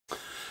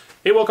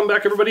Hey, welcome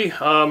back everybody.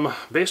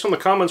 Based on the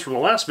comments from the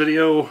last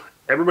video,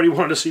 everybody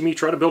wanted to see me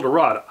try to build a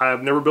rod.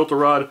 I've never built a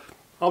rod.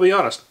 I'll be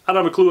honest, I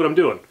don't have a clue what I'm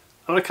doing.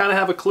 I kind of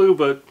have a clue,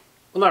 but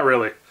well, not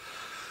really.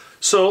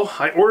 So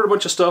I ordered a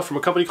bunch of stuff from a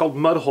company called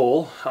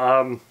Mudhole,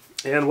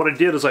 and what I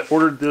did is I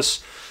ordered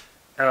this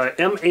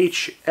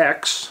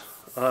MHX.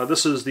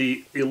 This is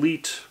the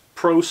Elite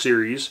Pro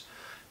Series,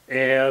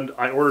 and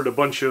I ordered a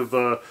bunch of,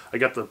 I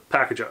got the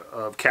package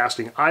of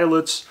casting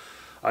eyelets.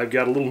 I've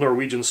got a little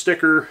Norwegian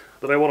sticker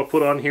that I want to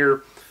put on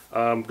here.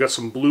 We've got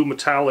some blue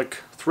metallic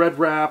thread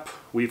wrap.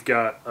 We've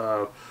got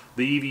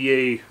the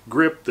EVA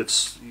grip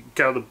that's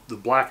kind of the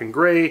black and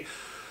gray,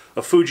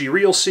 a Fuji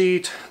reel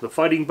seat, the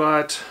fighting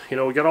butt. You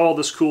know, we got all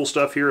this cool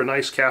stuff here, a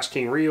nice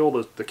casting reel,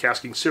 the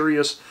casting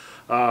Sirius.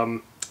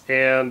 And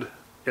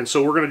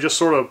so we're going to just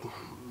sort of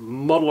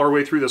muddle our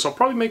way through this. I'll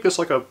probably make this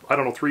like a, I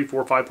don't know, 3,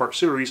 4, 5 part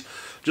series,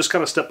 just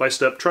kind of step by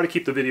step, try to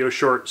keep the video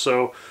short.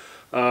 So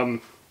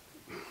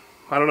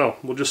I don't know,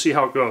 we'll just see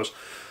how it goes.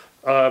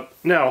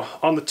 Now,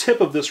 on the tip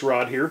of this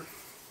rod here,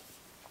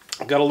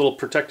 I've got a little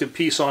protective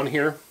piece on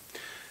here,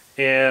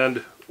 and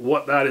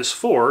what that is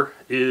for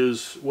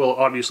is, well,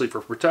 obviously for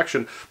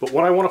protection, but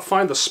when I want to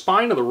find the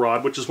spine of the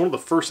rod, which is one of the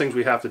first things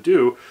we have to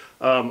do,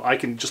 I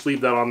can just leave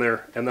that on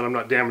there, and then I'm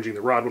not damaging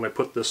the rod when I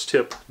put this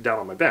tip down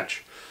on my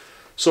bench.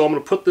 So I'm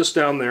going to put this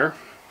down there,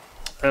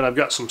 and I've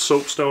got some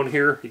soapstone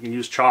here. You can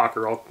use chalk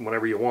or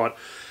whatever you want,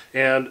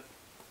 and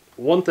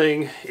one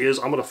thing is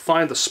I'm going to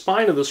find the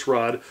spine of this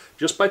rod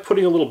just by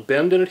putting a little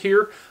bend in it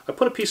here. I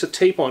put a piece of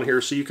tape on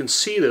here so you can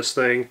see this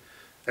thing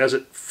as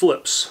it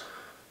flips.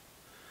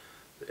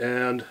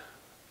 And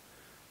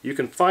you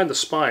can find the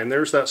spine.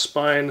 There's that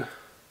spine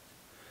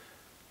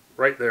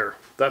right there.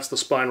 That's the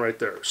spine right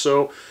there.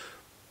 So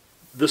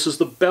this is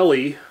the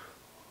belly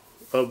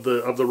of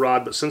the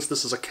rod, but since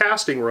this is a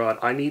casting rod,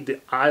 I need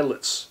the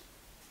eyelets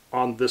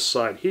on this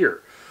side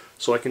here.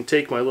 So I can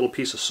take my little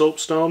piece of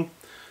soapstone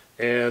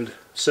and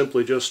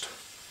simply just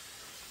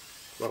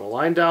run a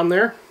line down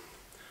there.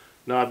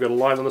 Now I've got a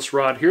line on this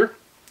rod here,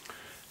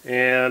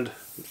 and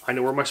I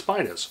know where my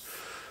spine is.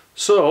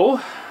 So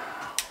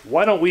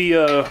why don't we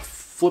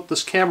flip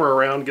this camera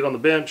around, get on the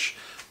bench,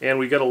 and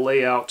we got to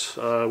lay out.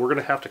 We're going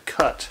to have to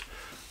cut.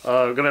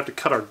 We're going to have to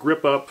cut our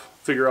grip up,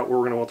 figure out where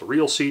we're going to want the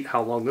reel seat,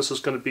 how long this is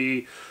going to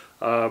be,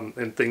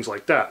 and things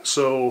like that.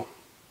 So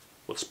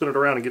let's spin it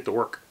around and get to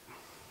work.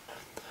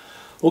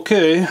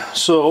 Okay,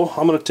 so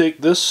I'm going to take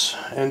this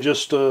and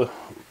just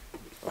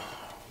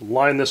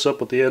line this up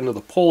with the end of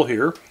the pole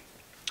here,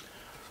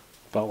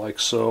 about like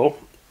so.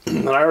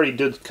 And I already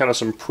did kind of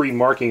some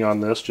pre-marking on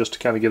this just to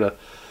kind of get a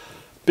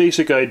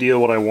basic idea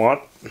of what I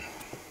want.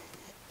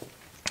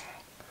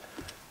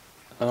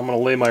 And I'm going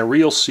to lay my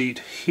reel seat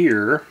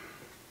here,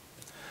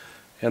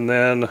 and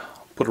then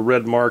put a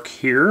red mark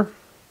here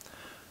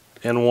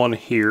and one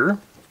here.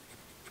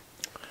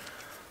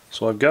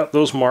 So I've got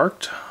those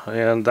marked,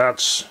 and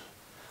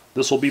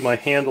this will be my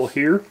handle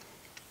here.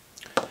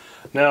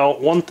 Now,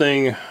 one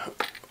thing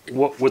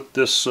with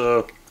this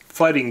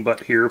fighting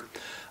butt here,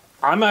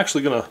 I'm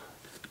actually going to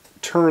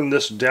turn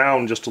this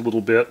down just a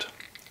little bit,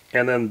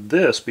 and then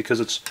this,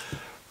 because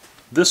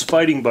this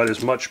fighting butt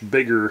is much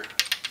bigger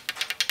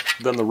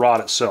than the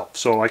rod itself,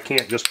 so I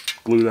can't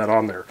just glue that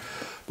on there.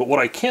 But what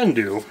I can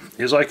do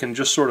is I can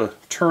just sort of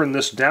turn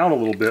this down a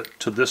little bit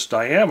to this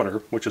diameter,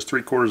 which is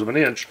 3/4 of an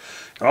inch,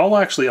 and I'll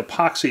actually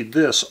epoxy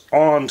this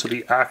onto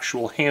the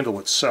actual handle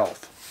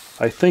itself.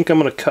 I think I'm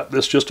going to cut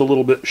this just a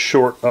little bit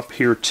short up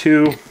here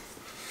too.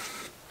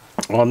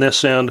 On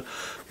this end,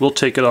 we'll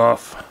take it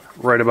off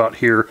right about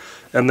here,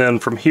 and then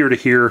from here to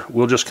here,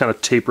 we'll just kind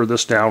of taper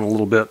this down a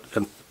little bit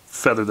and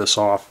feather this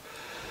off.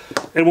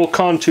 And we'll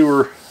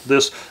contour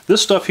this.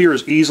 This stuff here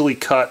is easily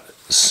cut,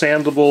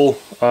 sandable.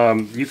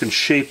 You can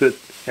shape it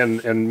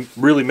and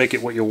really make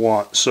it what you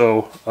want.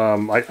 So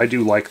I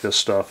do like this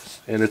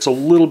stuff, and it's a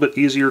little bit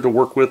easier to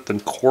work with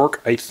than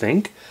cork, I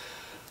think,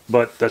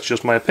 but that's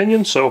just my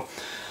opinion. So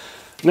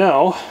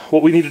now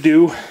what we need to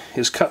do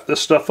is cut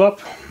this stuff up,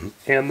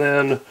 and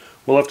then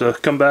we'll have to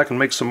come back and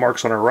make some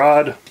marks on our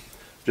rod,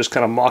 just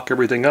kind of mock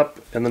everything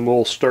up, and then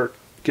we'll start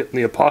getting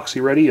the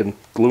epoxy ready and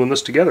gluing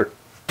this together.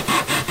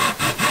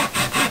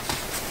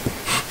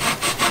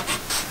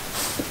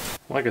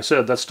 Like I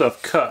said, that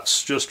stuff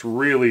cuts just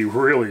really,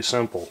 really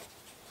simple.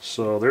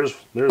 So there's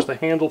the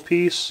handle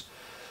piece.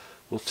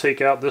 We'll take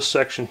out this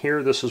section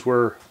here. This is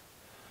where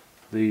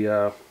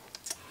the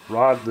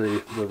rod,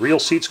 the reel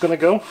seat's going to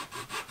go.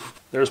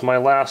 There's my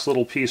last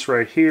little piece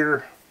right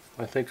here.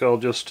 I think I'll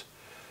just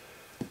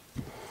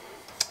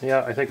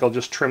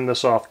trim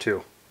this off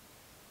too.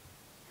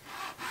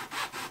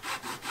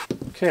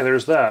 Okay,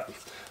 there's that.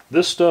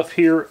 This stuff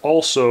here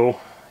also,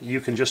 you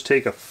can just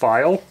take a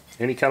file,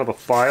 any kind of a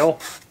file,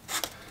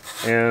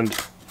 and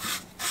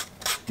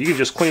you can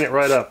just clean it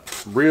right up.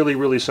 Really,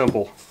 really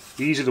simple.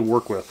 Easy to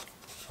work with.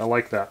 I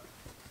like that.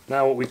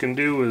 Now what we can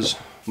do is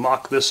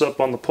mock this up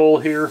on the pole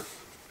here,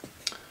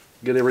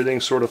 get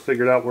everything sort of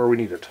figured out where we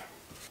need it.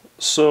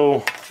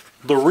 So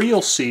the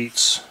reel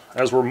seats,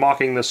 as we're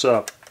mocking this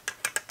up,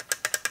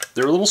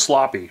 they're a little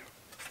sloppy.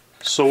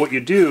 So what you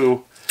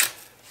do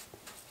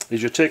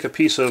is you take a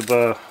piece of,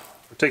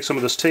 take some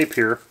of this tape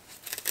here.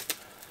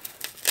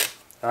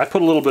 I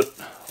put a little bit,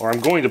 or I'm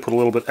going to put a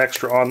little bit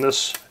extra on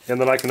this, and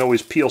then I can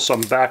always peel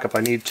some back if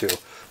I need to.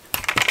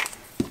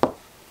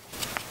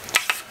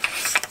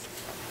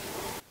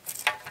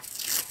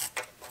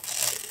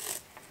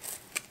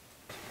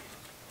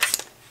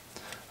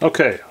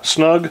 Okay,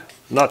 snug,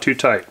 not too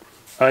tight.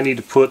 I need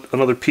to put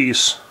another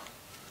piece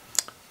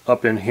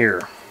up in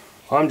here.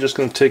 I'm just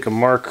going to take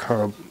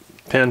a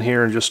pen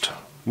here and just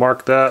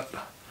mark that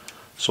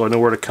so I know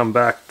where to come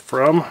back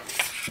from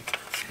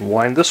and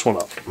wind this one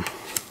up.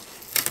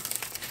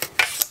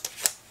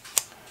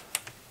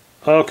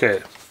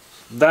 Okay,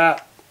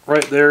 that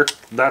right there,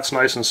 that's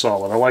nice and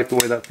solid. I like the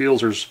way that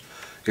feels.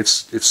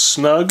 It's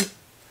snug,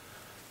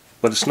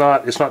 but it's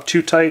not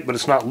too tight, but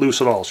it's not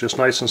loose at all. It's just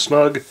nice and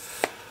snug.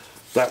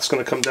 That's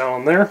going to come down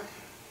on there,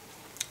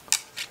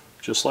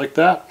 just like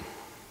that.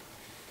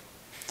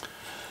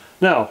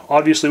 Now,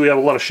 obviously, we have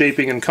a lot of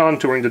shaping and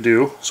contouring to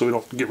do, so we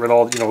don't get rid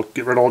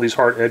of all these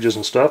hard edges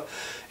and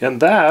stuff.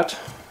 And that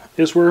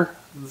is where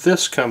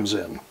this comes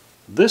in.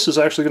 This is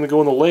actually going to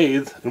go in the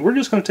lathe, and we're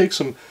just going to take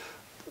some.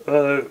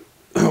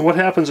 What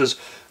happens is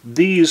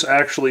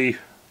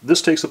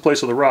this takes the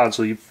place of the rod.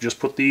 So you just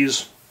put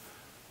these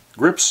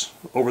grips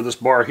over this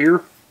bar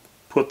here,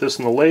 put this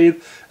in the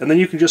lathe, and then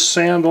you can just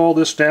sand all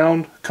this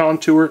down,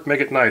 contour it,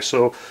 make it nice.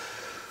 So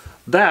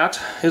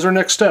that is our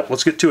next step.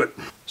 Let's get to it.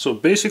 So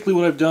basically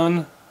what I've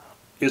done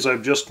is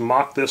I've just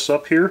mocked this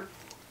up here,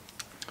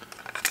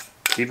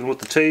 even with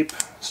the tape,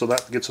 so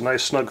that gets a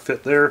nice snug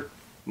fit there.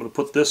 I'm going to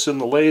put this in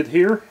the lathe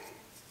here,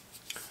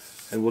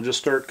 and we'll just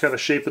start kind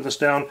of shaping this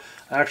down.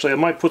 Actually, I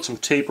might put some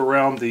tape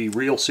around the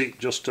reel seat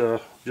just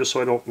so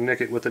I don't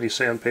nick it with any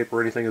sandpaper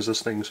or anything as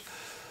this thing's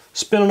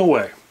spinning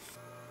away.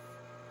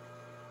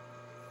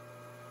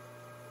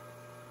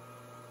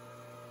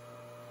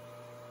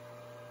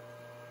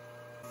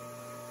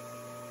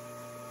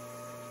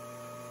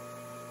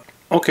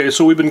 Okay,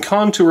 so we've been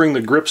contouring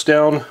the grips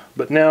down,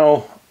 but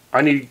now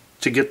I need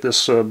to get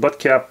this butt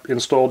cap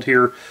installed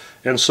here,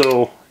 and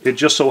so it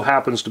just so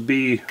happens to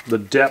be the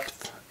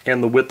depth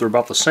and the width are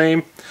about the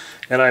same,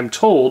 and I'm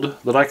told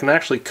that I can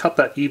actually cut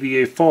that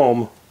EVA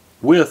foam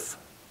with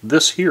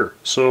this here.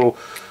 So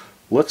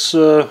let's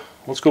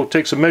go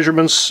take some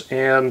measurements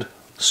and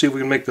see if we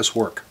can make this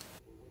work.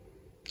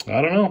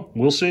 I don't know,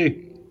 we'll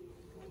see.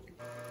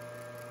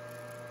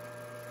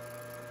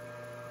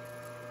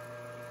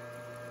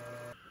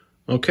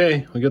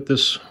 Okay, we got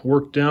this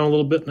worked down a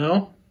little bit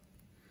now,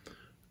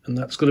 and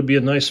that's going to be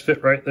a nice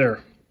fit right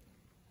there.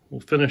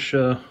 We'll finish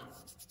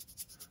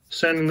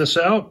sanding this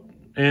out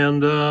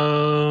and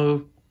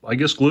I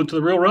guess glue it to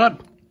the real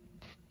rod.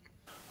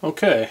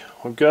 Okay,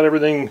 we've got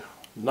everything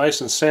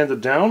nice and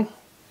sanded down,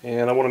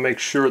 and I want to make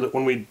sure that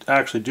when we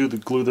actually do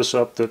glue this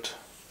up that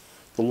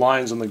the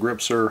lines and the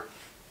grips are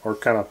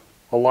kind of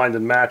aligned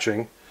and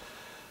matching.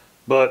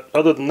 But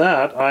other than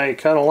that, I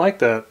kind of like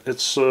that. I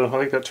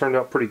think that turned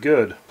out pretty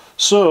good.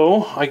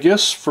 So I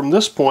guess from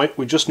this point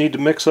we just need to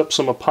mix up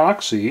some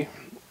epoxy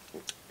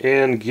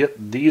and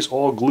get these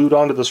all glued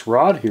onto this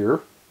rod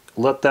here.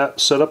 Let that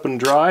set up and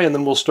dry, and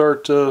then we'll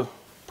start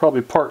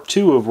probably part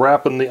 2 of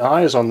wrapping the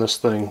eyes on this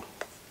thing.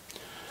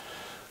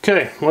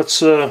 Okay,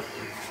 let's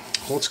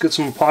get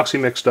some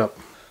epoxy mixed up.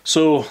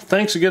 So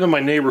thanks again to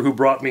my neighbor who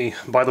brought me,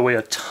 by the way,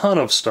 a ton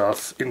of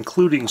stuff,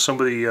 including some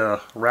of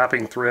the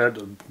wrapping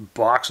thread,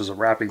 boxes of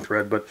wrapping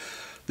thread, but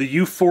the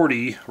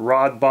U40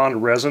 Rod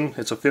Bond resin,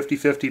 it's a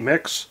 50-50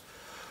 mix.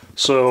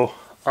 So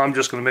I'm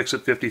just going to mix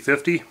it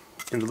 50-50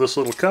 into this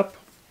little cup.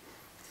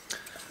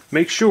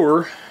 Make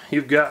sure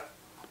you've got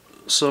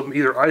some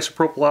either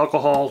isopropyl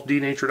alcohol,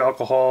 denatured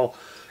alcohol,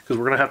 because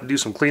we're going to have to do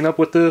some cleanup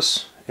with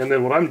this. And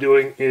then what I'm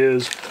doing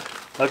is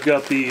I've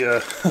got the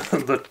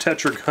the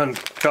Tetragun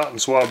cotton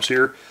swabs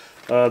here.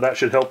 That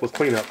should help with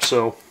cleanup.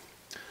 So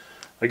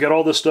I got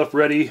all this stuff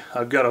ready.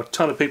 I've got a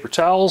ton of paper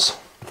towels.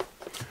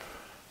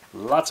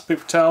 Lots of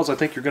paper towels. I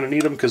think you're going to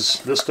need them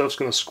because this stuff's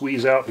going to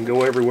squeeze out and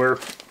go everywhere.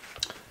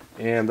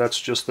 And that's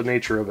just the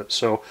nature of it.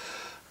 So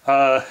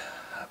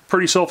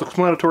pretty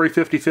self-explanatory,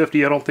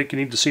 50-50. I don't think you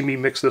need to see me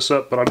mix this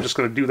up, but I'm just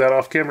going to do that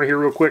off camera here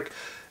real quick,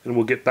 and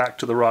we'll get back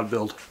to the rod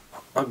build.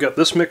 I've got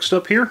this mixed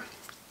up here,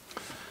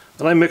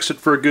 and I mixed it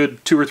for a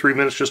good 2 or 3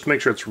 minutes just to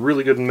make sure it's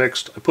really good and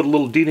mixed. I put a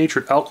little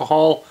denatured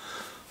alcohol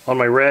on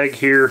my rag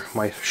here,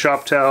 my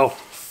shop towel.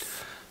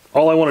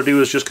 All I want to do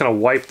is just kind of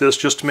wipe this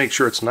just to make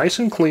sure it's nice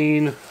and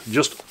clean.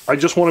 I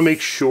just want to make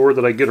sure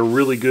that I get a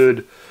really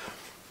good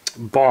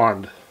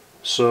bond.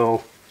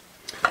 So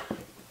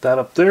that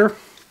up there.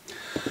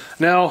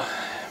 Now,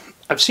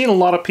 I've seen a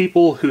lot of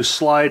people who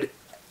slide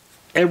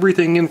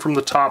everything in from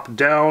the top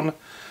down.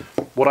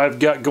 What I've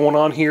got going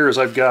on here is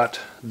I've got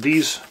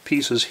these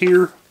pieces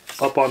here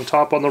up on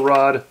top on the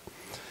rod,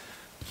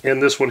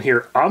 and this one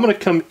here. I'm going to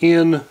come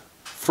in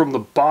from the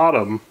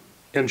bottom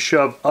and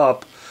shove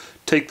up,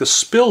 take the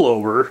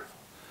spillover,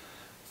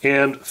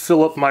 and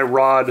fill up my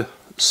rod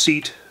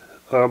seat,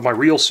 my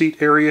reel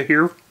seat area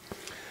here.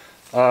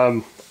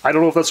 I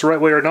don't know if that's the right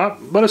way or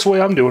not, but it's the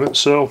way I'm doing it,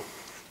 so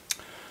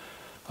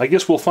I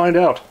guess we'll find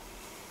out.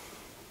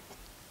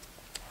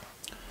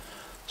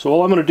 So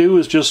all I'm going to do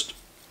is just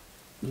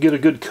get a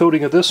good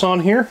coating of this on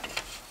here.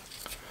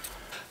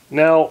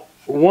 Now,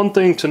 one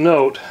thing to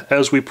note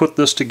as we put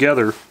this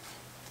together,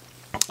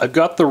 I've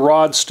got the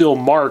rod still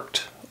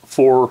marked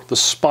for the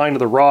spine of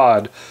the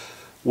rod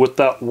with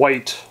that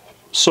white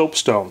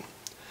soapstone.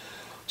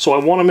 So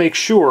I want to make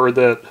sure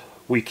that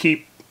we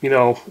keep, you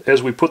know,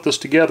 as we put this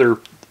together,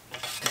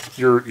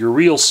 your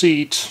reel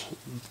seat,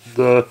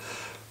 the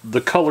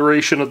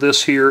coloration of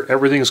this here,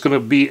 everything's going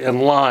to be in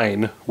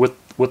line with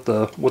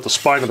the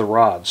spine of the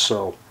rod.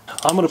 So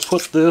I'm going to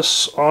put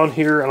this on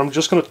here, and I'm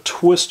just going to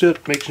twist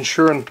it, making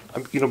sure I'm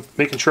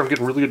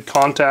getting really good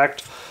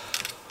contact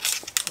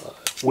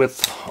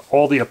with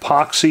all the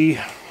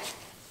epoxy.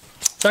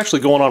 It's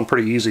actually going on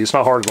pretty easy. It's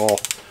not hard at all.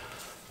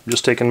 I'm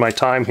just taking my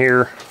time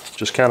here,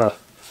 just kind of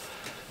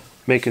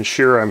making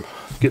sure I'm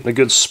getting a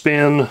good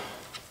spin.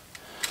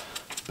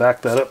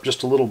 Back that up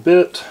just a little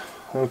bit.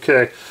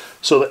 Okay,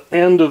 so the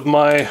end of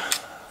my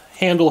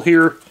handle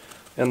here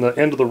and the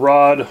end of the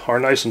rod are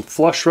nice and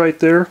flush right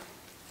there.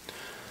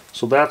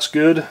 So that's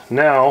good.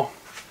 Now,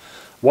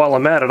 while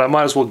I'm at it, I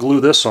might as well glue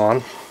this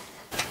on.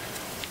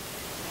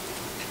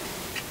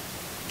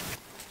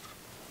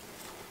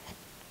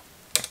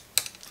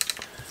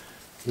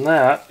 And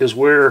that is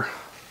where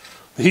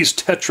these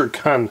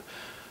Tetra Gun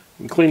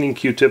cleaning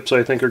Q-tips,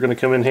 I think, are going to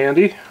come in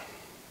handy.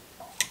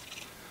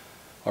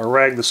 Our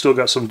rag that's still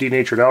got some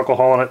denatured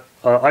alcohol on it.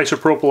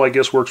 Isopropyl, I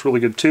guess, works really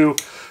good too.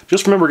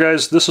 Just remember,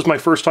 guys, this is my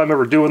first time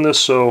ever doing this,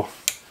 so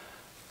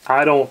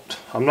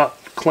I'm not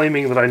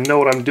claiming that I know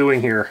what I'm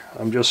doing here.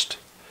 I'm just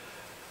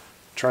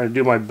trying to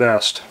do my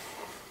best.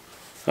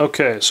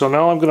 Okay, so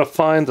now I'm going to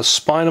find the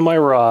spine of my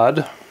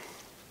rod.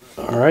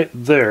 All right,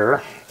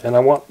 there. And I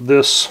want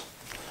this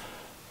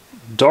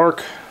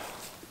dark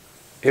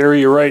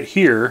area right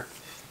here.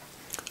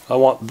 I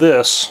want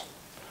this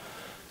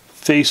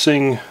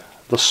facing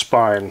the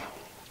spine.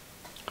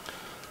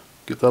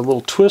 Get that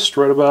little twist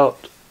right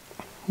about,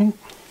 I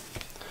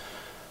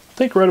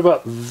think right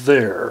about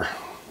there.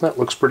 That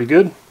looks pretty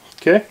good.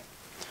 Okay.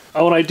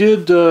 Oh, and I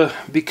did,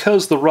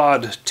 because the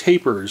rod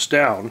tapers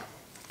down,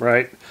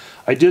 right,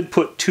 I did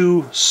put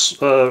two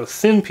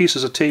thin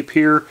pieces of tape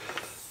here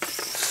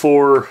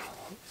for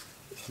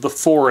the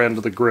fore end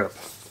of the grip,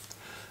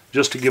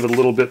 just to give it a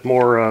little bit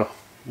more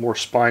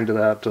spine to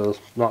that,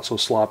 not so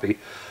sloppy.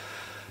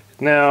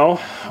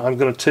 Now I'm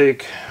going to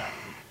take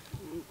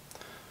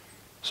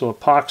some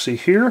epoxy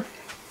here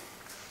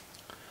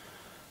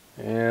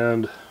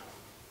and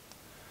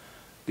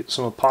get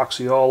some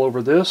epoxy all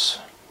over this.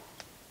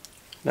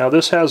 Now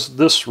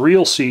this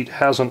reel seat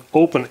has an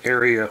open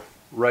area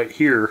right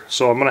here,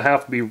 so I'm going to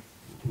have to be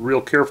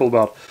real careful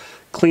about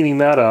cleaning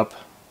that up.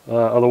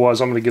 Otherwise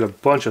I'm going to get a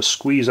bunch of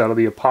squeeze out of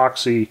the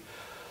epoxy.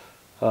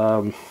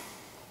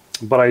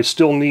 But I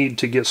still need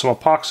to get some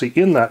epoxy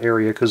in that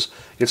area because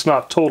it's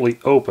not totally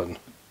open.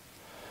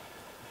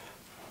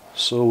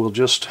 So we'll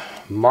just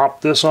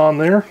mop this on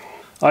there.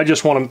 I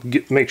just want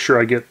to make sure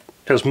I get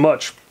as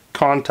much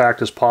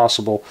contact as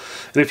possible.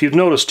 And if you've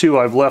noticed too,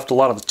 I've left a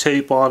lot of the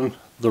tape on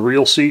the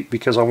reel seat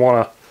because I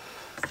want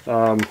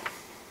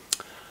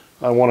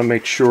to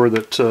make sure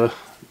that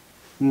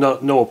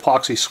no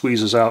epoxy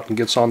squeezes out and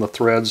gets on the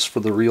threads for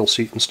the reel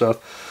seat and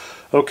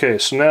stuff. Okay,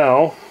 so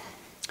now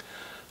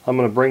I'm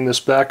going to bring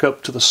this back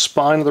up to the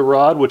spine of the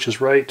rod, which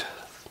is right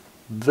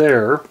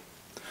there.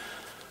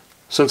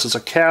 Since it's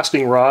a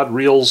casting rod,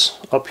 reels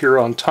up here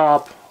on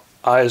top,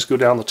 eyes go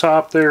down the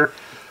top there.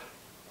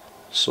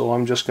 So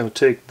I'm just going to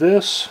take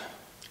this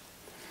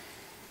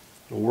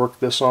and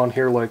work this on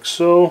here like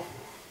so.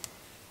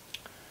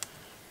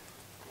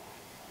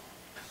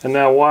 And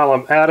now while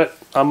I'm at it,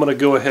 I'm going to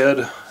go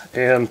ahead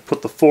and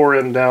put the fore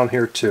end down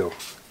here too.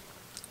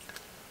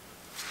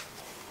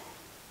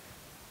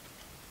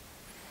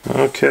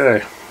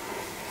 Okay,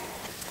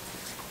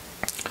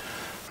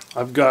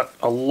 I've got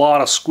a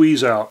lot of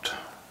squeeze out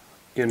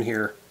in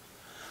here,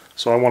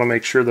 so I want to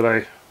make sure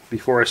that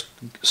before I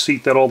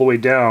seat that all the way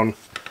down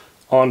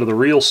onto the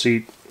reel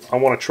seat, I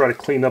want to try to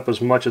clean up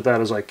as much of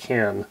that as I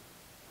can.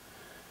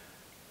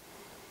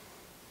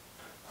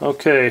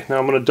 Okay, now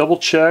I'm going to double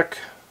check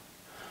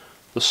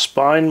the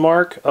spine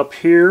mark up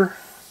here.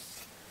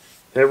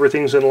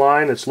 Everything's in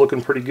line, it's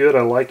looking pretty good,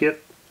 I like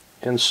it.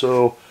 And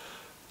so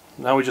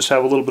now we just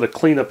have a little bit of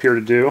cleanup here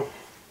to do.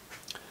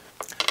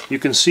 You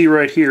can see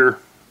right here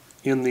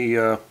in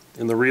the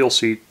reel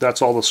seat, that's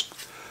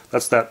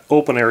that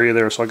open area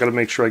there, so I got to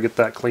make sure I get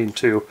that clean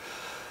too.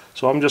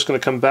 So I'm just going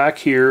to come back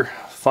here,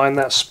 find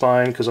that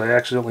spine because I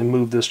accidentally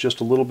moved this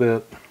just a little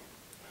bit.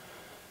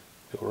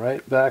 Go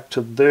right back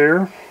to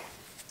there.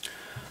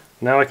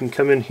 Now I can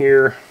come in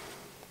here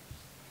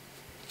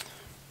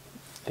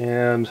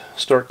and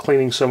start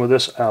cleaning some of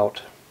this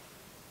out.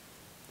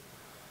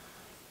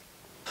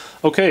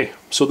 Okay,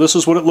 so this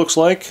is what it looks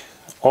like,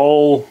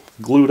 all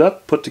glued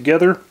up, put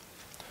together.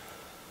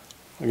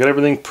 I got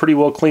everything pretty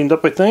well cleaned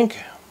up, I think.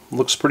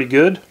 Looks pretty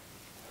good.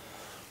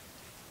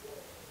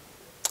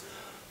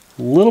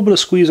 A little bit of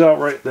squeeze out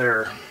right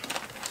there.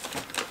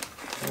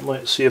 I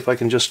might see if I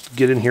can just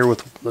get in here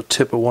with the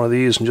tip of one of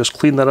these and just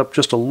clean that up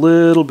just a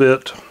little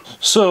bit.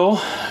 So,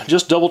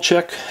 just double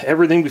check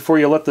everything before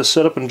you let this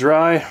set up and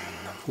dry.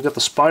 We've got the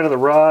spine of the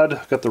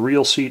rod, got the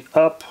reel seat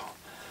up,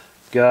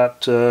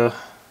 got, I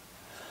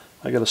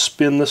got to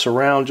spin this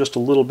around just a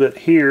little bit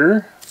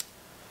here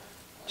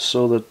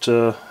so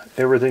that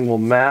everything will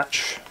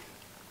match.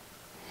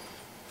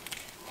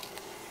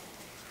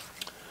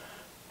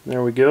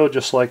 There we go,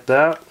 just like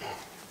that.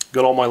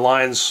 Got all my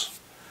lines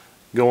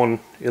going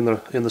in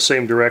the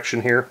same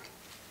direction here.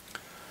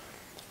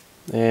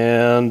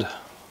 And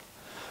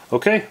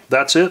okay,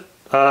 that's it.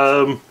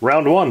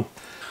 Round one.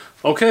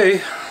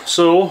 Okay,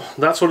 so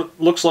that's what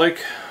it looks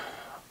like.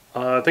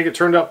 I think it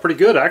turned out pretty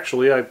good,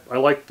 actually. I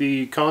like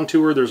the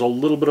contour. There's a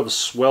little bit of a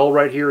swell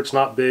right here. It's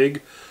not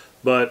big,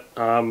 but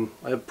I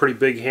have pretty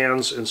big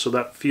hands, and so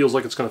that feels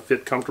like it's going to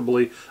fit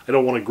comfortably. I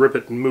don't want to grip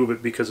it and move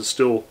it because it's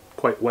still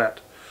quite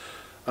wet.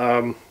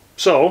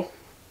 So,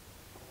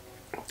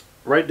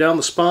 right down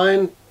the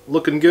spine,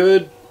 looking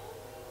good.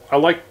 I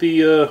like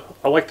the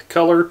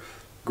color,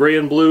 gray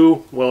and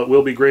blue. Well, it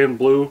will be gray and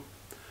blue.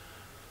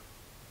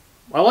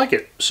 I like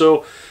it.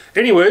 So,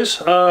 anyways,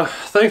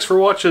 thanks for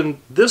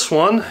watching this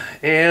one,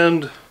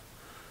 and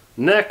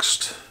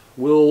next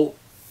will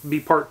be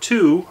part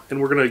 2,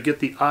 and we're going to get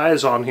the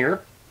eyes on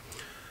here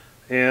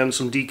and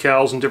some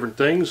decals and different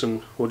things,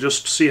 and we'll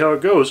just see how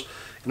it goes.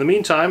 In the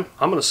meantime,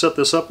 I'm going to set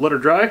this up, let her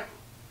dry.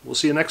 We'll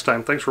see you next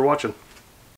time. Thanks for watching.